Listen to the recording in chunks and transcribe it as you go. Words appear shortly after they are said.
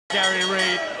Gary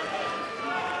Reid.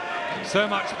 So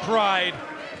much pride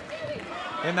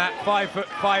in that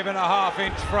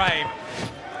 5'5.5" frame.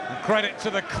 And credit to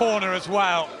the corner as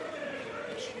well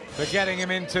for getting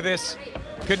him into this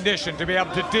condition to be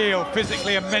able to deal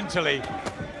physically and mentally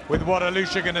with what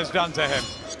Olusegun has done to him.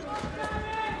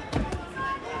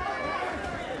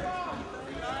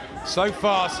 So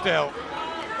far still,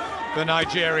 the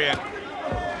Nigerian.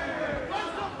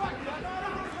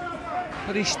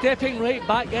 But he's stepping right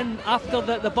back in after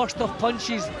the burst of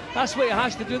punches. That's what he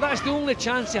has to do. That's the only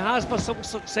chance he has for some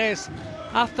success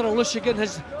after Olusegun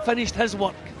has finished his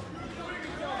work.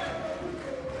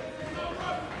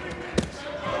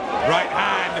 Right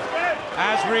hand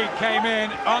as Reid came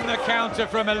in on the counter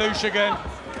from Olusegun.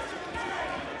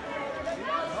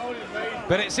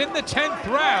 But it's in the 10th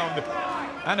round.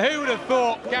 And who would have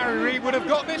thought Gary Reid would have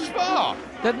got this far?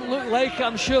 Didn't look like it.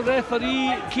 I'm sure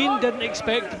referee Keane didn't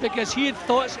expect it because he had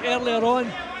thoughts earlier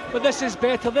on. But this is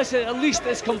better. This is, at least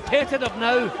it's competitive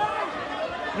now.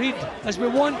 Reid, as we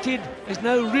wanted, is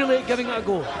now really giving it a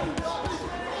go.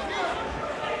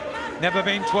 Never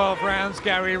been 12 rounds,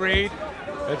 Gary Reid.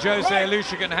 Ajose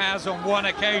Olusegun has on one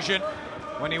occasion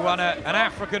when he won an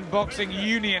African Boxing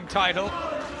Union title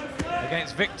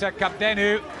against Victor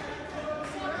Kabdenu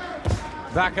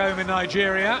back home in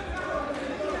Nigeria.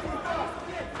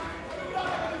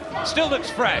 Still looks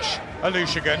fresh,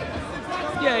 Olusegun.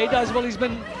 Yeah, he does. Well, he's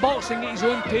been boxing at his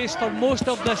own pace for most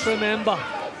of this, remember.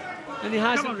 And he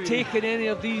hasn't taken any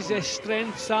of these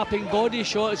strength-sapping body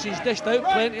shots. He's dished out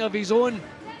plenty of his own.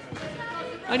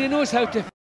 And he knows how to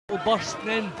burst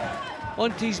in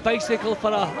onto his bicycle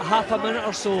for a half a minute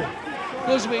or so.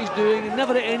 Knows what he's doing, and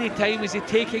never at any time is he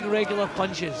taking regular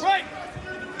punches.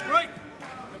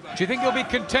 Do you think he'll be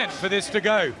content for this to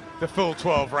go the full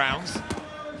 12 rounds?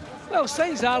 Well,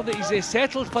 signs are that he's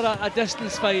settled for a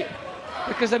distance fight,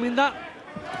 because I mean that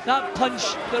punch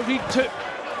that Reid took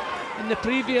in the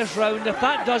previous round, if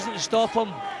that doesn't stop him,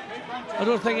 I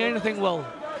don't think anything will.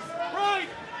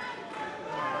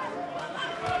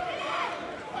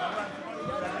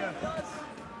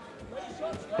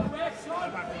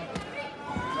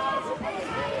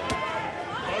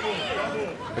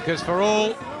 Because for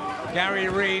all Gary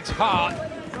Reid's heart,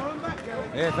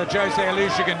 if Ajose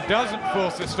Olusegun doesn't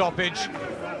force a stoppage,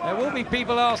 there will be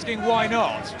people asking why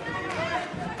not.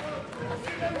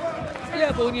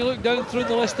 Yeah, but when you look down through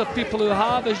the list of people who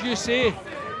have, as you say,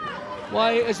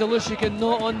 why is Olusegun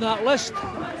not on that list?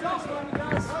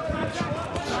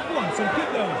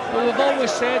 Well, we've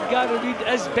always said Gary Reid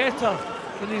is better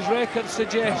than his record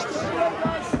suggests.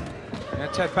 Yeah,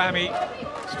 Ted Bammy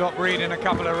stopped Reid in a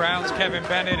couple of rounds, Kevin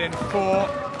Bennett in 4,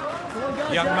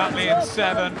 Young Muttley in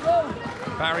 7,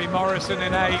 Barry Morrison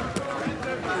in 8.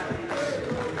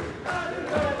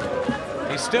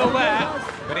 He's still there,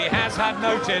 but he has had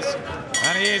notice,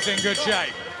 and he is in good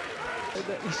shape.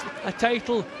 A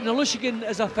title, and Olusegun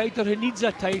is a fighter who needs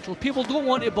a title. People don't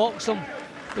want to box him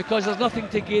because there's nothing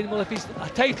to gain. Well, if he's a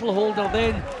title holder,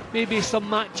 then maybe some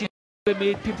matches will be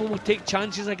made. People will take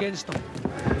chances against him.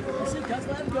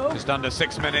 Just under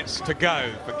 6 minutes to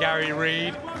go for Gary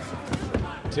Reid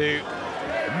to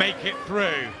make it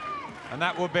through, and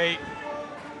that would be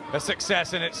a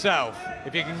success in itself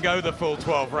if he can go the full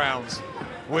 12 rounds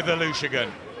with Olusegun.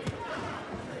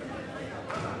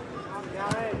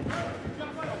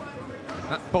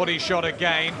 That body shot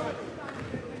again.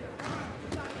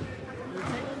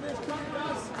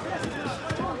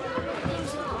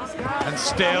 And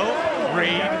still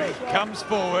Reid comes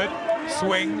forward,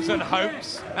 swings and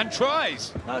hopes and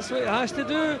tries. That's what he has to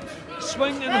do.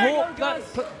 Swing and hope. That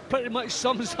pretty much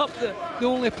sums up the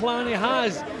only plan he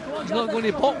has. He's not going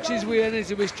to box his way in as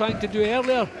he was trying to do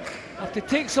earlier. Have to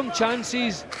take some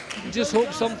chances and just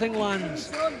hope something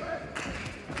lands.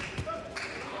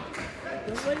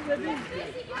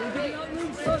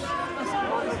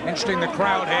 Interesting, the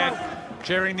crowd here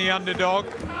cheering the underdog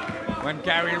when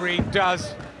Gary Reid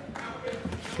does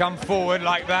come forward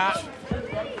like that.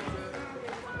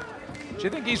 Do you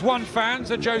think he's won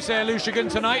fans, Ajose Olusegun,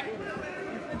 tonight?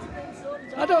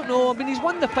 I don't know. I mean, he's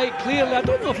won the fight clearly. I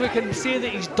don't know if we can say that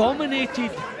he's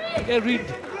dominated Reid.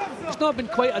 It's not been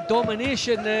quite a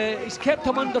domination. He's kept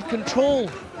him under control.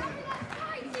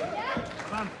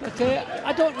 But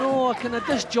I don't know, a kind of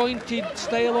disjointed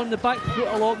style on the back foot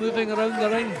a lot, moving around the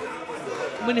ring.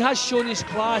 I mean, he has shown his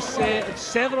class on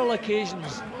several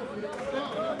occasions.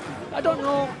 I don't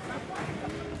know.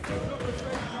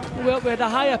 Well, we had a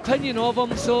high opinion of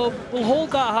him, so we'll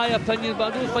hold that high opinion,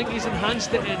 but I don't think he's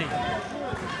enhanced it any.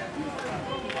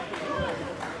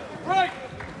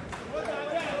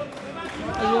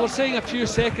 As we were saying a few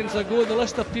seconds ago, the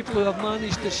list of people who have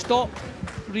managed to stop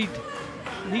Reid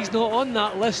and he's not on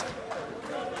that list.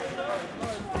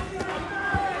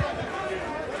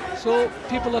 So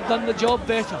people have done the job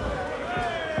better.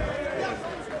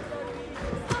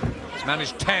 He's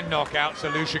managed 10 knockouts,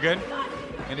 Olusegun,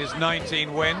 in his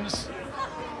 19 wins.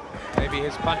 Maybe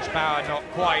his punch power not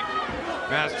quite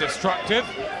as destructive.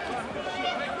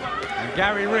 And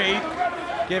Gary Reid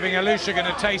giving Olusegun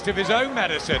a taste of his own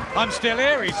medicine. I'm still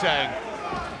here, he's saying.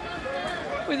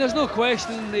 I mean, there's no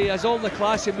question he has all the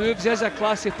classy moves, he's a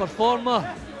classy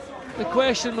performer. The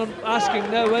question we're asking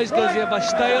now is, does he have a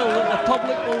style that the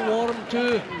public will warm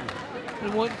to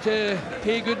and want to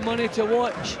pay good money to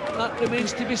watch? That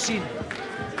remains to be seen.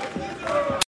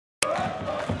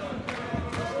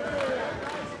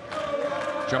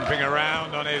 Jumping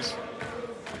around on his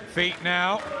feet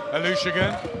now,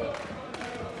 Olusegun.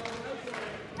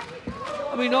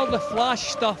 I mean, all the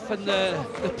flash stuff and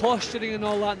the posturing and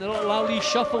all that, and the little alley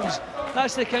shuffles,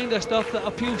 that's the kind of stuff that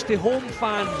appeals to home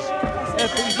fans.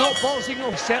 If he's not boxing,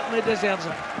 he certainly deserves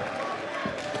it.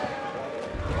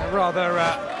 Rather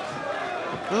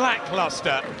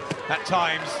lackluster at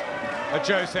times,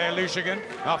 Ajose Olusegun,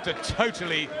 after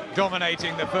totally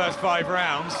dominating the first 5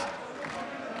 rounds.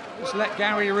 Just let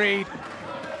Gary Reid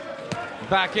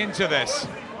back into this.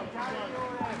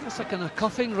 That's a kind of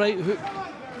cuffing right hook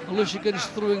Olusegun's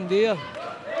throwing there.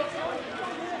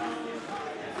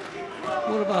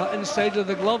 More of an inside of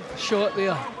the glove shot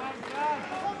there.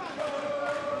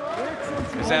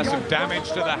 Is there some damage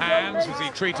to the hands? Has he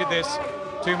treated this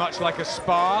too much like a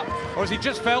spar? Or has he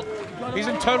just felt he's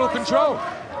in total control?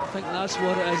 I think that's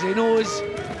what it is. He knows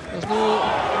there's no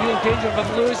real danger of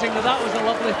him losing. Now, that was a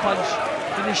lovely punch.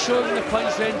 And he's showing the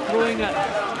punch, then throwing it.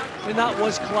 I mean, that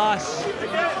was class.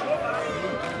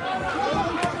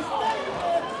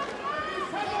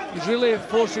 He's really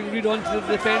forcing Reid onto the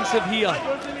defensive here.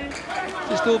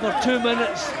 Just over 2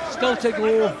 minutes, still to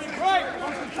go.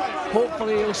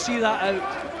 Hopefully he'll see that out.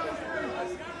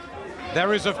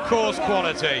 There is, of course,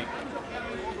 quality.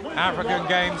 African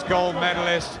Games gold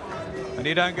medalist, and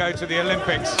you don't go to the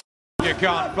Olympics, you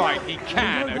can't fight. He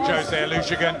can, Ajose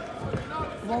Olusegun,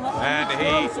 and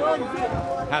he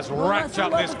has racked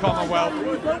up this Commonwealth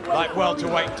like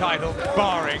welterweight title,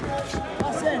 barring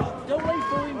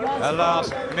the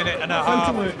last minute and a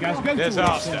half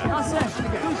disaster.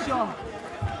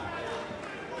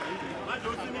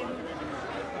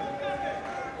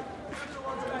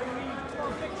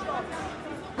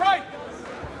 Right.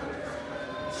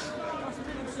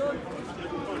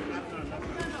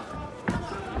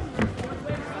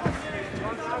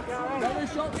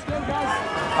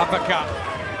 Uppercut,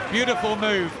 beautiful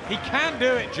move. He can do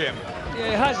it, Jim. Yeah,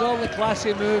 he has all the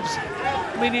classy moves.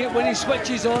 I mean, when he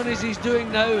switches on as he's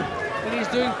doing now, and he's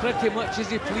doing pretty much as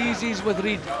he pleases with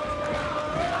Reid.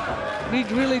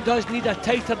 Reid really does need a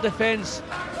tighter defence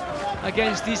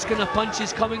against these kind of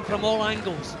punches coming from all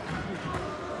angles.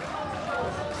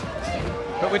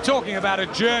 But we're talking about a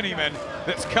journeyman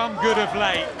that's come good of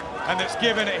late and that's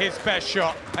given it his best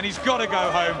shot, and he's got to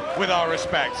go home with our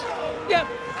respect. Yep,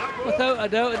 without a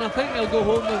doubt, and I think he'll go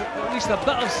home with at least a bit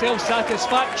of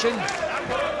self-satisfaction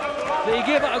that he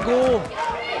gave it a go,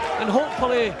 and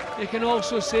hopefully he can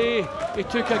also say he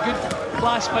took a good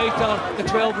class fighter the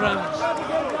 12 rounds.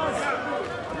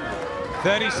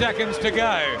 30 seconds to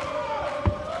go.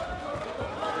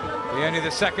 Only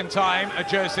the second time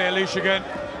Ajose Olusegun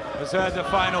has heard the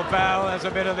final bell. There's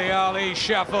a bit of the Ali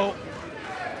shuffle.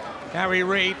 Gary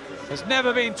Reid has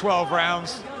never been 12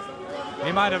 rounds.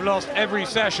 He might have lost every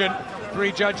session.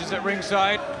 3 judges at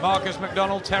ringside: Marcus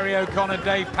McDonald, Terry O'Connor,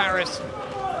 Dave Parris.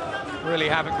 Really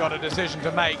haven't got a decision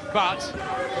to make, but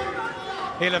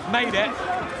he'll have made it,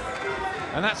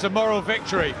 and that's a moral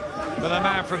victory for the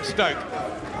man from Stoke.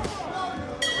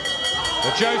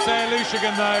 Ajose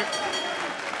Olusegun, though,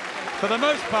 for the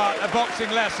most part, a boxing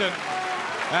lesson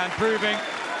and proving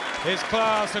his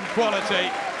class and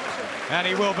quality, and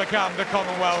he will become the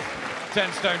Commonwealth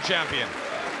 10-stone champion.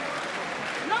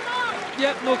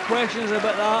 Yep, no questions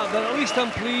about that, but at least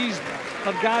I'm pleased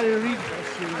for Gary Reid.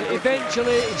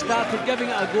 Eventually he started giving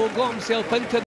it a go, got himself into